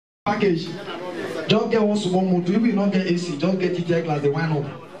package. Just get one small motor. If you not get AC, just get TTI class, they wind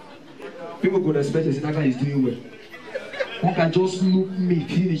up. People could expect to say that guy is doing well. One can just look me,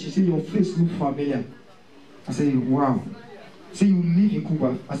 finish. You see your face look familiar. I say, wow. Say you live in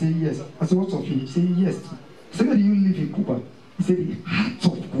Cuba. I say yes. I say what's of you? He say yes. I say where do you live in Cuba? He said the heart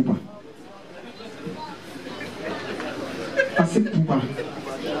of Cuba. I said Cuba.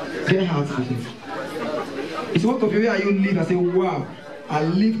 Get heart with it. He said what of you? Where are you live? I say wow. I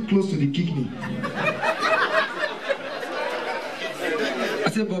live close to the kidney. I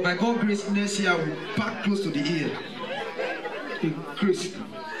said, but by God's grace, next year I will park close to the ear. Chris,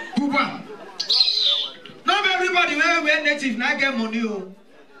 Cuba. Not everybody wear native, now get money.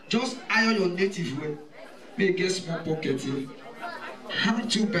 Just iron your native way. May get small pocket here. How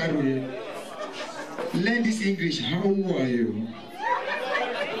too bad here. Learn this English. How are you?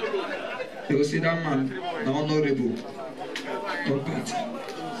 They will say that man, the honorable.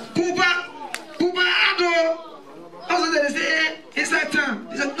 Cuba, Ado. Also they say it's that time.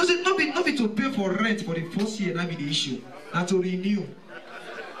 They said not be to pay for rent for the first year. That be the issue. Not to renew.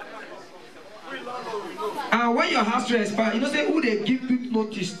 And when your house rent expire, you know say who they give quick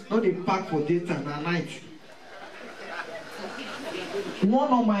notice, not they pack for daytime and night. One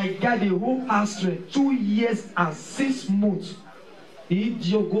of my guy the whole house rent 2 years and 6 months. He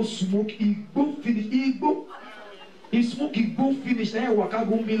just go smoke. He go finish. He smoke, he go finish, then waka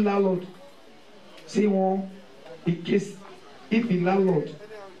go meet landlord. Say one, in case if the landlord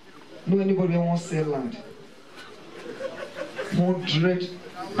no anybody wants sell land, 100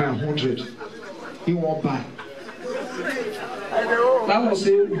 by 100, he won't buy. Landlord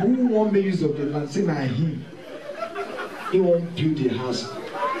say, who won't make use of the land? Say na him. He won't build the house.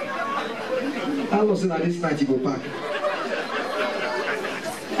 Landlord say na this night he go back.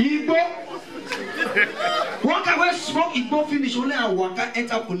 He go. One guy wey smoke Igbo finish only a waka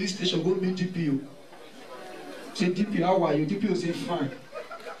enter police station go meet DPO. Say DPO how are you? DPO say fine.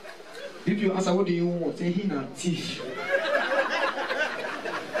 DPO answer what do you want? Say he na thief.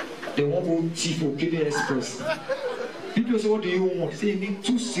 They want go thief for KD Express. DPO say what do you want? Say he need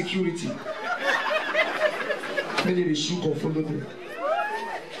 2 security. Maybe they shoot or follow them.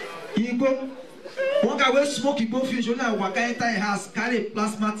 Igbo. One guy wey smoke Igbo finish only a waka enter a house carry a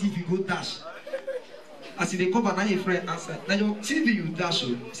plasma TV go dash. As they come and your friend answer, now your TV you dash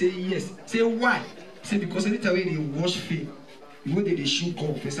say yes. Say why? Say because anytime when they watch film, the way they shoot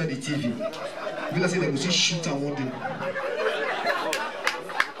come inside the TV, people say they will see shooter one day.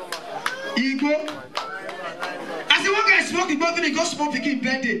 Igbo, as the one guy smoke Igbo, when he go smoke pikin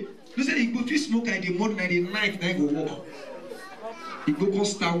birthday, you say Igbo fit smoke at the morning, at the night, then go walk. Igbo go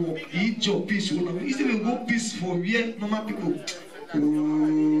start walk. He eat your piece. He say we go piece for where normal people. Oh,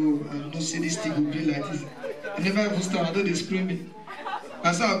 I don't say this thing will be like this. I never even start. I don't they spray me.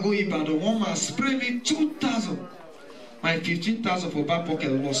 As I go in, but the one man spray me 2,000. My 15,000 for back pocket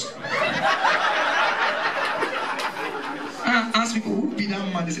loss. I ask people who be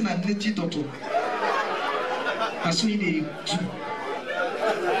that man. They say I'm native doctor. I saw him they do.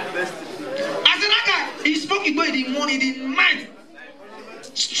 I said that guy. He spoke in the morning, the night.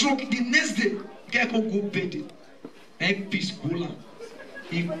 Stroke the next day. Guy can go bed. And peace go on.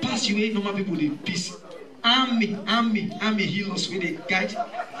 He pass you away, normal people they peace. Army healers where they guide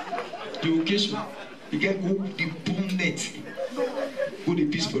the occasion. You get go the bomb net. Go the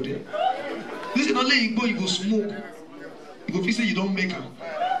peace for them. This is not let you go, you go smoke. You go feel say you don't make her.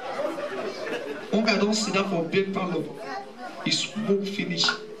 One guy don't sit down for bed parlor. He smoke finish.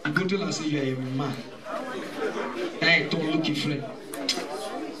 You go tell and say you are a man. Hey, don't look your friend.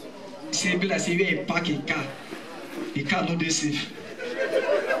 Say be like say you are a parking car. The car no dey safe.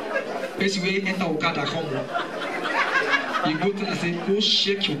 Basically, enter Okada come. You go to and say, go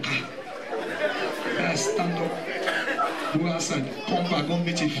shake your car. Stand up. Go outside. Come back, go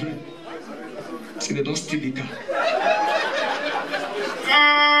meet your friend. See, they don't steal the car.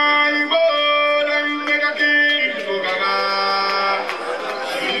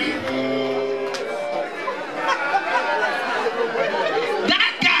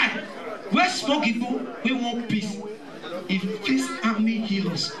 That guy, where smoke people, we want peace. If peace army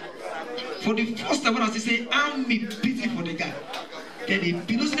healers. For the first time when I say army pity for the guy. Then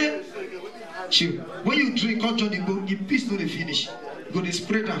they say, chill. When you drink, come join the boat, the peace no they finish. Go they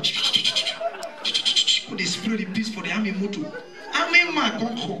spread out. Go they spread the peace for the army motor. Army man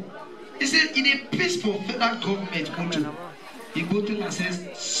come. He said in a peace for federal government motor. He go to and says,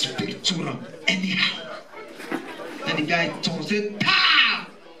 speak to them anyhow. And the guy turns said, ta!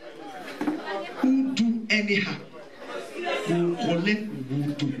 Who do anyhow? Who collect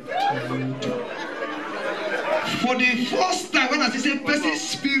voodoo. For the first time when I say person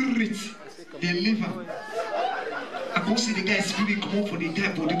spirit guy spirit come up for the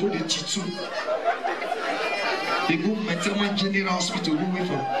guy body go the chitu. They go Metama General Hospital go wait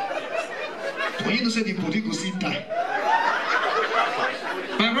for. When you know say the body go see die.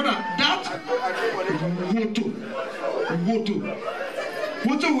 My brother, that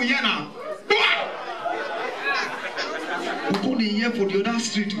Woto we hear now. We go the hear for the other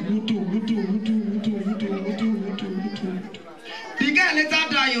street. Woto. The guy later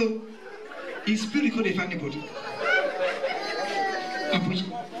die yo. His spirit go dey find the body. Abuja.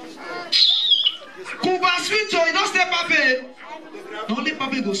 Kuba sweet so you don't stay pape. The only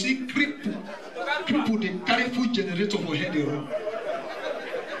pape go see cripple dey carry food generator for head dey run.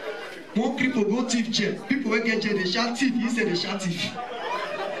 More cripple go thief jail. People wey get jail dey shout thief. He say dey shout thief.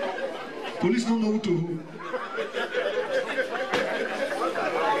 Police don't know who to hold.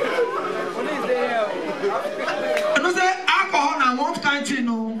 You know say alcohol na one kind thing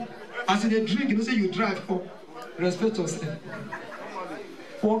no. As they drink, you know say you drive for respect yourself.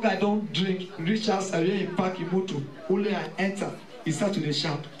 One guy don't drink, reach outside, he park his motor, only I enter, he start to dey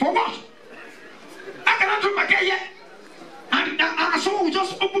shout. For what? I cannot drink my car yet. And someone will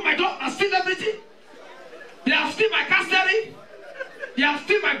just open my door and steal everything. They have steal my car steering. They have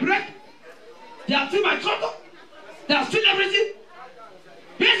steal my brake. They have steal my throttle. They have steal everything.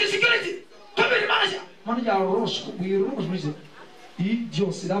 Where's the security? Come here, the manager. Manager rush. We rush. Reason. He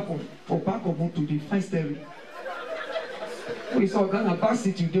just sit up for back of motor to find steering. We saw Ghana back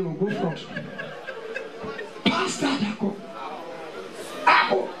seat today will go front. Pastor Dako.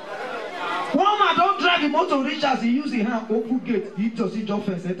 One man don't drive the motor reach as he use his hand open gate. He just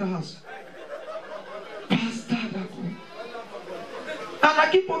fence enter house. Pastor Dako. And I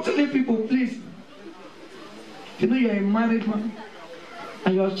keep on telling people, please. You know you're a married man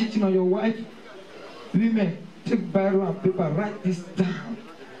and you're cheating on your wife. Women, take Bible and paper, write this down.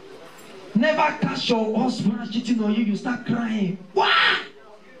 Never catch your husband cheating on you, you start crying. What?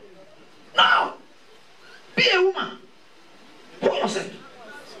 No! Be a woman. Pull yourself.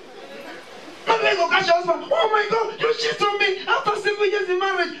 Nobody go catch your husband. Oh my God, you cheat on me after 7 years in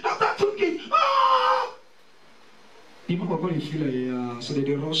marriage, after 2 kids. Ah! People are going to feel like, so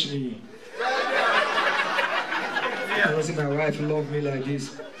they rush me. I don't see my wife love me like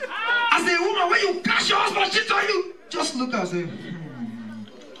this. As a woman, when you catch your husband cheat on you, just look and say,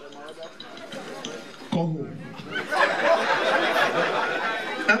 come home.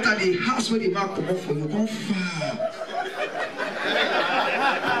 After the house where the man come up for you, come far.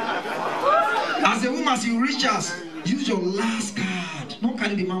 As a woman, as you reach us, use your last card. Don't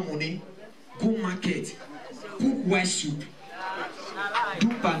carry the man money. Go market. Cook white soup. Do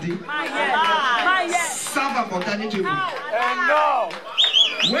party. Serve a for dining table. No.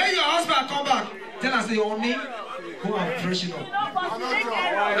 When your husband come back, tell us your name. Go and freshen up.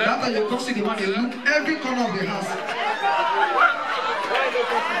 That time you come see the man, they look every corner of the house.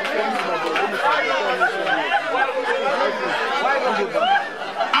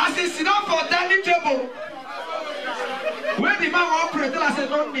 As he sit down for dining table, when the man will pray, tell us say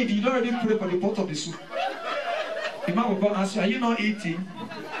don't need. You don't already pray for the pot of the soup. The man will go ask you, are you not eating?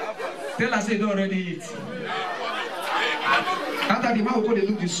 Tell us say you don't already eat. After the man will go, they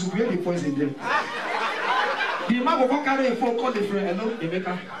look the soup, where the poison there. The man will go carry a phone, call the friend. Hello,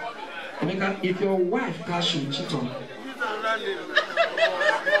 Emeka. Emeka, if your wife catch you cheat on,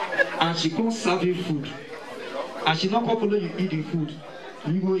 and she can't serve you food, and she not follow you eat the food,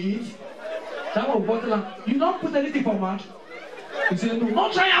 you go eat. That one bottle, you don't put anything for mouth. He said, no,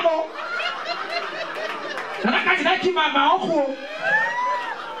 not try about. And I can't keep my uncle.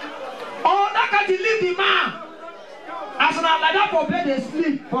 Oh, that can't leave the man. As an like that for bed, they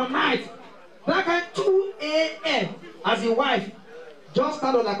sleep for night. That kind 2 a.m. as a wife, just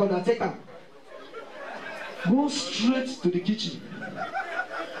stand up like undertaker. Go straight to the kitchen.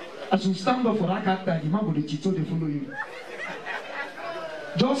 As you stand up for that kind of time, the man will cheat, so they follow you.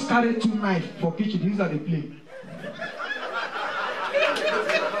 Just carry 2 knives for kitchen. These are the play.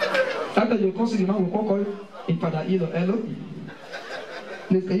 After you come see the man, will call you in father hello.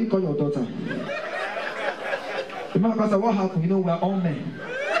 Please, can you call your daughter? The man pastor, what happened? You know, we are all men.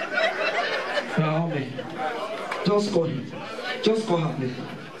 We are all men. Just call him. Just call her, please.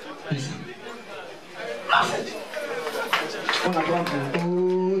 Listen.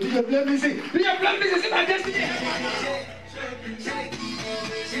 Oh, do you blame me? Do you blame me? See my destiny.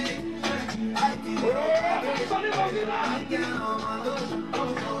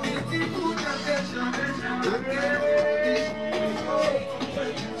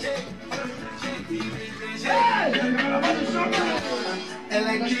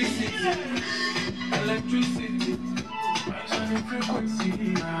 Electricity, frequency,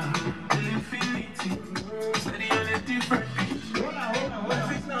 infinity, steady on a different.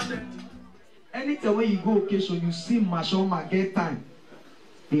 later when you go occasion, you see Mashoma get time.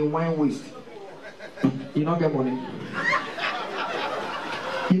 They wine waste. You don't get money.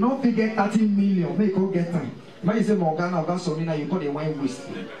 You don't get 30 million, make you get time. When you say Morgana or Gasolina, you call the wine waste.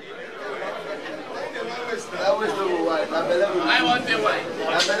 I want the wine.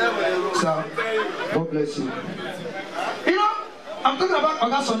 So, God bless you. You know, I'm talking about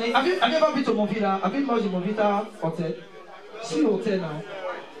Ogasoni. Have you ever been to Movida? Have you lodged in Movida Hotel? See hotel now.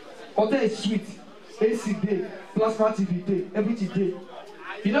 Hotel is sweet. AC day, plasma TV day, everything day.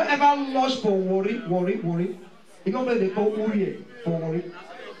 You don't ever lodge for worry. You don't play the call Uri for worry.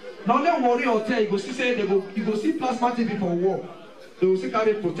 Not only worry hotel, you go see say you go see plasma TV for war. They will see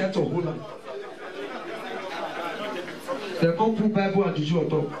carry protector holder. They come put Bible and Juju on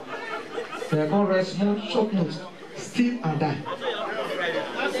top. They come write small short notes, steal and die.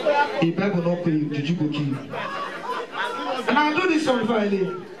 The Bible not pay you, Juju go kill you. And I do this one before I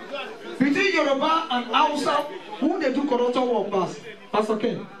leave. Between Yoruba and Hausa, who they do corruption work pass? Pastor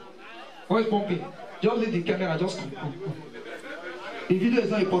Ken, voice pumping. Just leave the camera, just come. The video is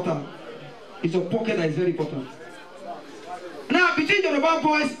not important. It's a pocket that is very important. Now, between Yoruba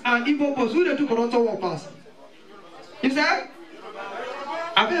boys and Igbo boys, who they do corruption work pass? You said,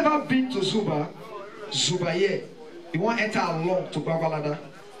 have you ever been to Zuba? Zuba, yeah. You want to enter along to Babalada?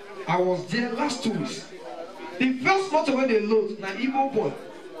 I was there last 2 weeks. The first motor when they load, na Igbo boy,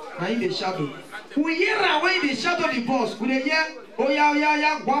 na in the shadow. We hear away in the shadow the boss. We hear, oh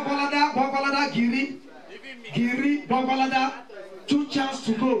yeah, Babalada, Giri, Babalada, 2 chance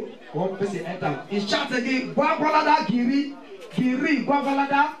to go. One person enter. He shouts again, Babalada, Giri,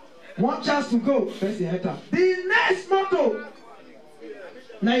 Babalada. 1 chance to go. Person enter. The next motor.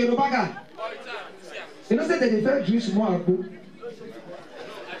 Now Yoruba guy. You know say that they first drink small agbo.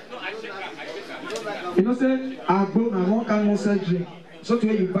 You know say agbo na one kind of sell drink. So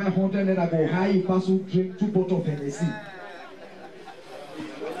when you buy 100 naira go high, you pass to drink 2 bottles of Hennessy.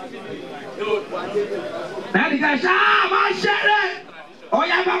 Now the guy say, my share. Oh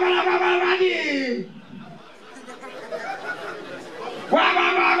yeah, Baba.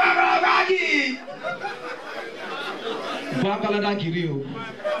 Babalada Girio.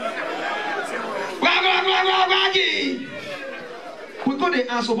 We got the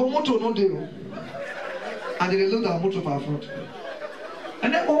answer for motor no deal. And they load our motor for our front.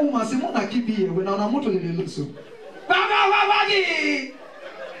 And then one woman say, Mona keep here when our motor they look so. Babagi!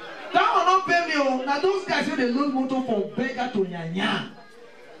 That will not pay me. Now those guys say they load motor from beggar to Nyanya.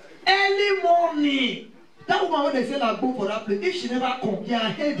 Early morning. That woman when they say like go for that place, if she never come, yeah,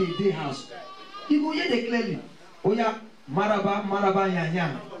 head the day house. You go hear they clearly. Oh yeah, Maraba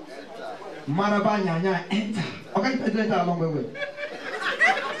Nyanya. Maraba Nyanya enter. Okay, enter along the way.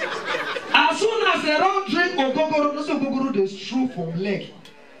 As soon as they don't drink Ogogoro, no say Ogogoro they strew from leg.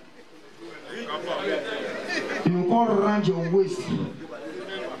 You can't run your waist. You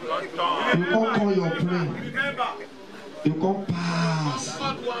can't call your plane. You can't pass.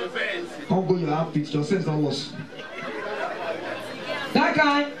 Can't go your armpit. Your sense don't worse. That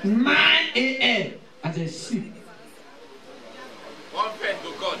guy, 9 a.m. as I see. One pen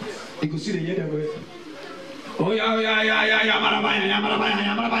to God. You can see the year way. Oh yeah, marabaya.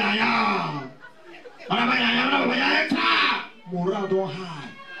 Morale don't high.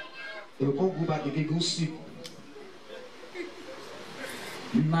 You can't go back if you go sleep.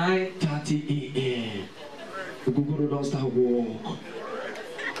 9:30 a.m. The Google don't start walk.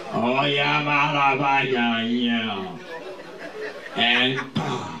 Oh yeah, marabaya, yeah. And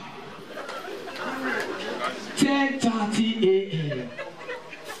 10:30 a.m.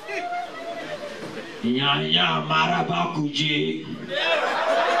 Nyanya marabakuje.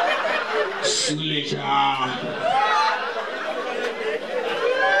 Suleja.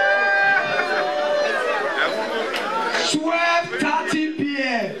 12:30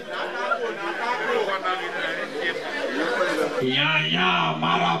 p.m. Nyanya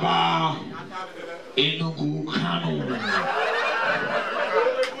maraba. Enugu Kanu.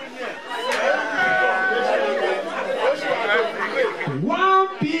 1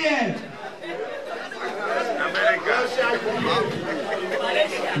 p.m.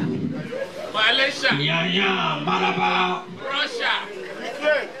 Malaysia. Nyanya maraba. Russia.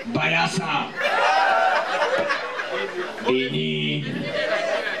 Bayasa. Ini.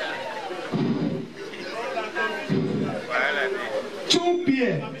 2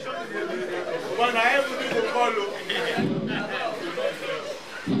 p.m. When I have to follow.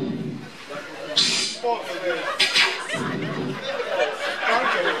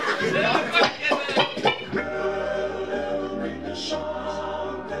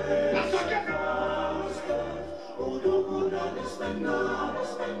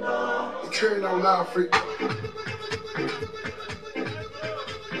 Train on Africa.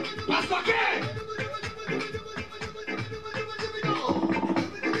 Pastor Ken!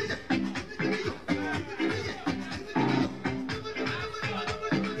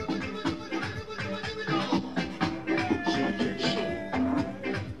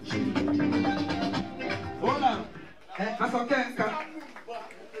 Hold on. Pastor Ken,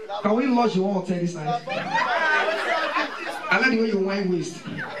 can we lodge your water this night? I like the way your wine waste.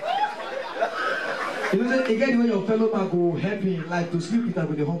 You know, again, the way your fellow man go help him like to sleep with her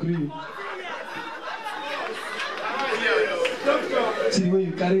with the hungry. See the way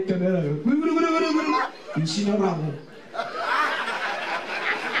you carry camera. You see no ramble.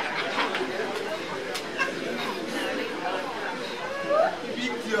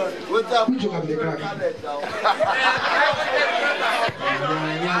 What's up? Who took up the crack?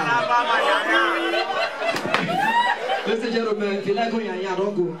 Ladies and gentlemen, if you like going,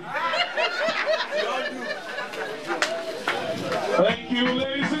 don't go. Thank you,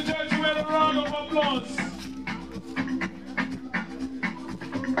 ladies and gentlemen. A round of applause.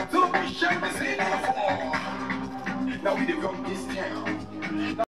 Don't be shy, this ain't for. Now we the wrong distance.